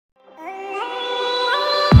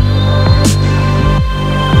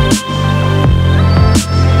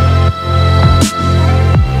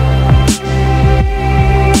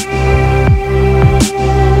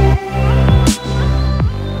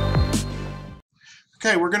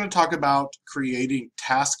Okay, we're going to talk about creating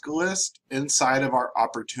task list inside of our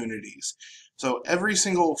opportunities. So every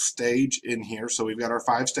single stage in here, so we've got our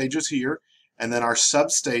 5 stages here, and then our sub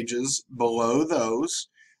stages below those,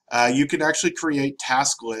 you can actually create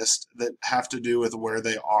task lists that have to do with where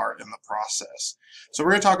they are in the process. So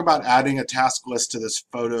we're going to talk about adding a task list to this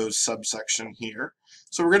photos subsection here.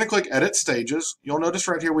 So we're going to click Edit Stages. You'll notice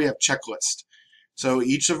right here we have checklist. So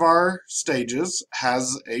each of our stages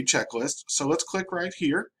has a checklist. So let's click right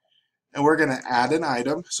here and we're going to add an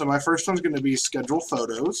item. So my first one's going to be schedule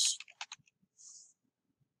photos.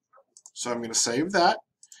 So I'm going to save that.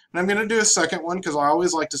 And I'm going to do a second one because I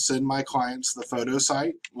always like to send my clients the photo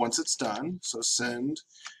site once it's done. So send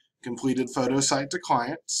completed photo site to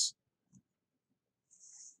clients.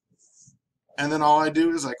 And then all I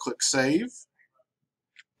do is I click save.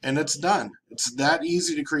 And it's done. It's that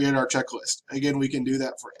easy to create our checklist. Again, we can do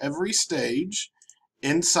that for every stage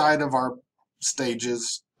inside of our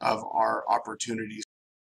stages of our opportunities.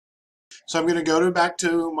 So I'm going to go back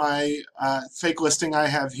to my fake listing I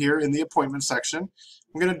have here in the appointment section.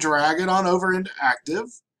 I'm going to drag it on over into active.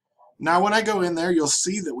 Now when I go in there, you'll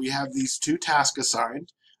see that we have these 2 tasks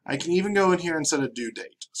assigned. I can even go in here and set a due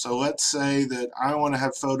date. So let's say that I want to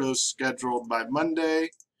have photos scheduled by Monday.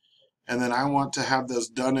 And then I want to have those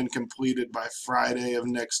done and completed by Friday of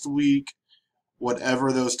next week.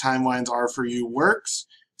 Whatever those timelines are for you works.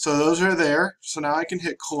 So those are there. So now I can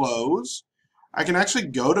hit close. I can actually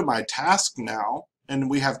go to my task now, and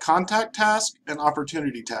we have contact task and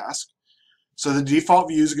opportunity task. So the default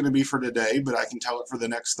view is going to be for today, but I can tell it for the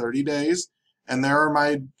next 30 days. And there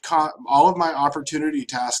are all of my opportunity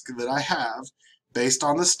tasks that I have based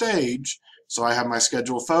on the stage. So I have my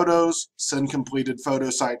schedule photos, send completed photo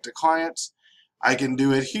site to clients. I can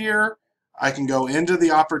do it here. I can go into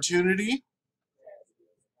the opportunity.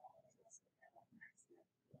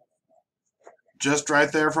 Just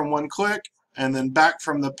right there from one click. And then back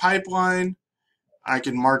from the pipeline, I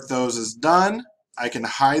can mark those as done. I can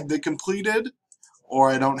hide the completed, or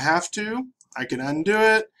I don't have to. I can undo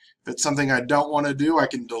it. If it's something I don't want to do, I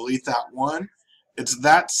can delete that one. It's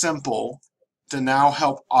that simple to now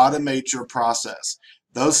help automate your process.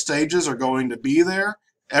 Those stages are going to be there.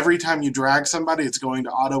 Every time you drag somebody, it's going to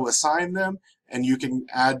auto assign them, and you can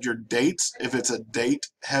add your dates if it's a date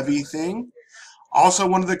heavy thing. Also,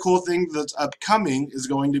 one of the cool things that's upcoming is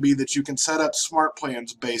going to be that you can set up smart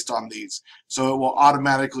plans based on these. So it will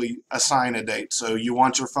automatically assign a date. So you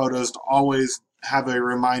want your photos to always have a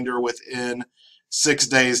reminder within 6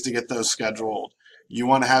 days to get those scheduled. You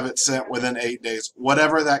want to have it sent within 8 days,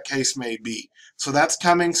 whatever that case may be. So that's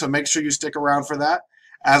coming, so make sure you stick around for that.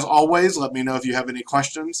 As always, let me know if you have any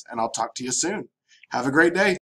questions, and I'll talk to you soon. Have a great day.